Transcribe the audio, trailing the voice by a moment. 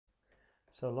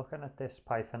So looking at this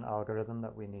Python algorithm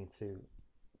that we need to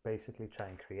basically try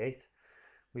and create,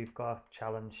 we've got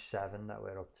challenge 7 that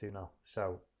we're up to now.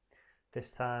 So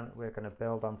this time we're going to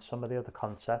build on some of the other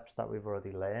concepts that we've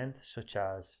already learned, such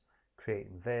as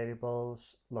creating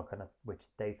variables, looking at which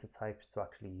data types to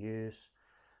actually use,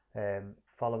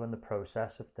 following the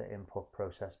process of the input,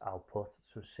 process, output.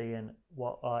 So seeing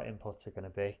what our inputs are going to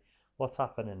be, what's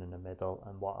happening in the middle,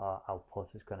 and what our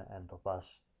output is going to end up as.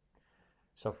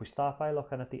 So if we start by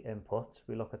looking at the input,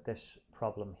 we look at this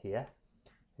problem here.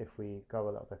 If we go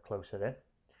a little bit closer in.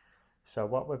 So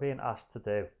what we're being asked to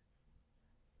do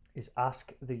is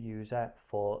ask the user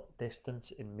for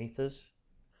distance in meters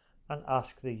and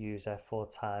ask the user for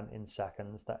time in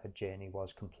seconds that a journey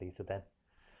was completed in.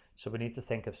 So we need to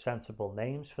think of sensible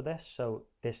names for this. So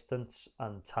distance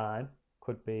and time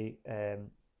could be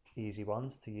easy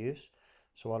ones to use.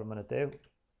 So what I'm going to do,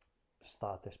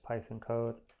 start this Python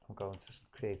code. I'm going to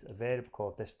create a variable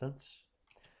called distance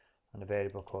and a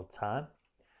variable called time.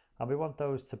 And we want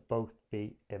those to both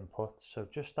be inputs. So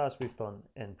just as we've done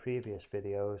in previous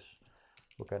videos,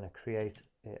 we're going to create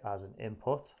it as an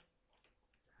input.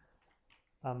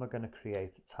 And we're going to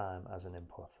create time as an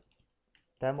input.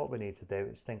 Then what we need to do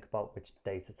is think about which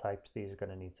data types these are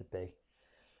going to need to be.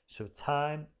 So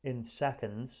time in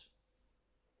seconds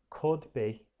could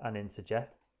be an integer.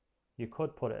 You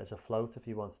could put it as a float if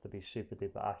you wanted to be super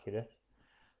duper accurate.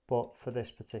 But for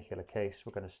this particular case,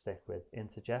 we're going to stick with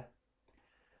integer.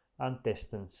 And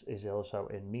distance is also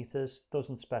in meters.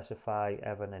 Doesn't specify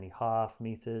ever in any half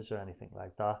meters or anything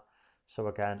like that. So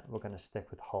again, we're going to stick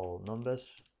with whole numbers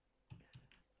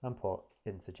and put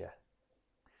integer.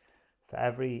 For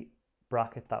every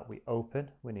bracket that we open,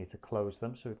 we need to close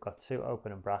them. So we've got 2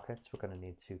 opening brackets. We're going to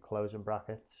need 2 closing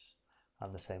brackets,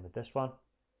 and the same with this one.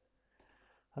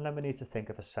 And then we need to think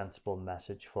of a sensible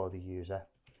message for the user.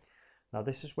 Now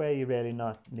this is where you really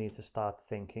need to start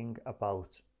thinking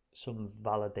about some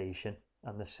validation.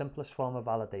 And the simplest form of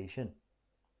validation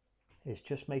is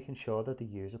just making sure that the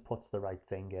user puts the right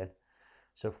thing in.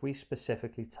 So if we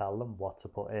specifically tell them what to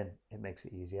put in, it makes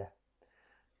it easier.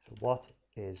 So what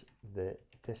is the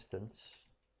distance?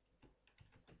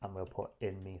 And we'll put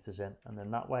in meters in, and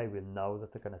then that way we'll know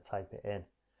that they're going to type it in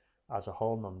as a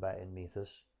whole number in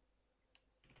meters.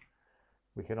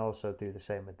 We can also do the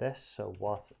same with this. So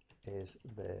what is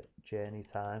the journey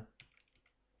time?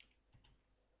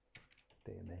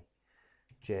 Dear me.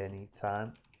 Journey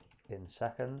time in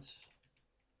seconds.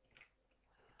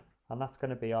 And that's going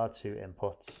to be our 2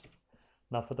 inputs.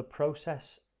 Now for the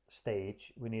process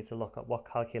stage, we need to look at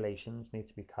what calculations need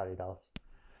to be carried out.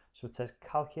 So it says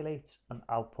calculate and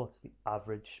output the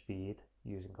average speed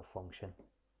using a function.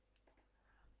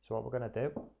 So what we're going to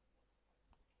do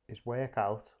is work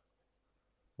out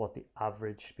what the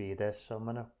average speed is. So I'm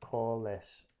going to call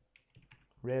this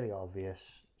really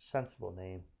obvious, sensible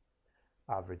name,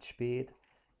 average speed.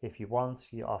 If you want,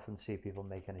 you often see people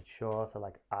making it shorter,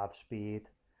 like av speed.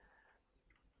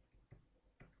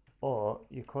 Or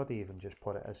you could even just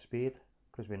put it as speed,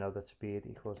 because we know that speed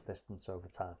equals distance over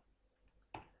time.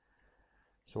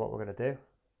 So what we're going to do,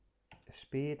 if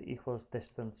speed equals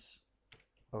distance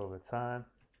over time,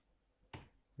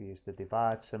 we use the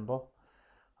divide symbol.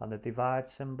 And the divide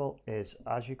symbol is,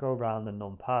 as you go around the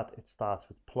numpad, it starts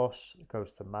with plus, it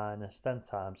goes to minus, then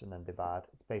times, and then divide.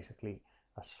 It's basically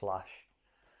a slash.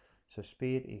 So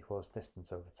speed equals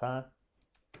distance over time.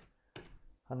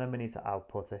 And then we need to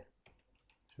output it.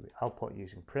 So we output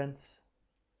using print.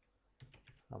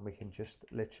 And we can just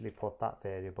literally put that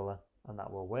variable in, and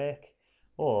that will work.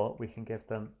 Or we can give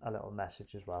them a little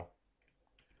message as well.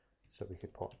 So we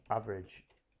could put average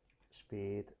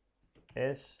speed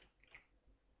is,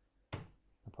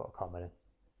 and put a comment in.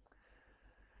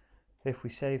 If we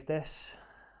save this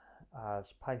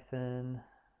as Python,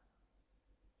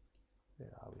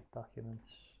 where are we? Documents,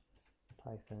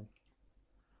 Python,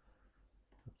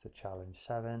 up to challenge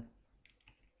 7,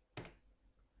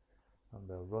 and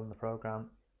we'll run the program.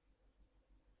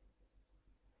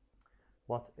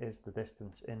 What is the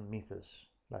distance in meters?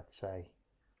 Let's say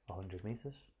 100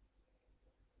 meters,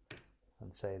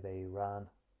 and say they ran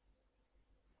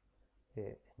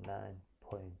it in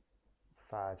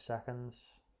 9.5 seconds.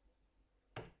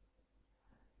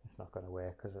 It's not going to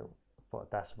work because I put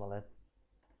a decimal in.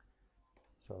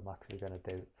 So I'm actually going to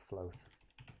do float.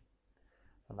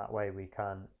 And that way we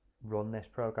can run this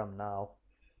program now.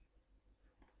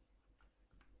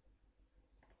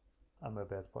 And we'll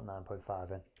be able to put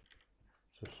 9.5 in.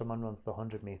 So if someone runs the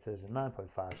 100 meters in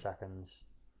 9.5 seconds,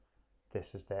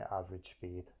 this is their average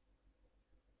speed.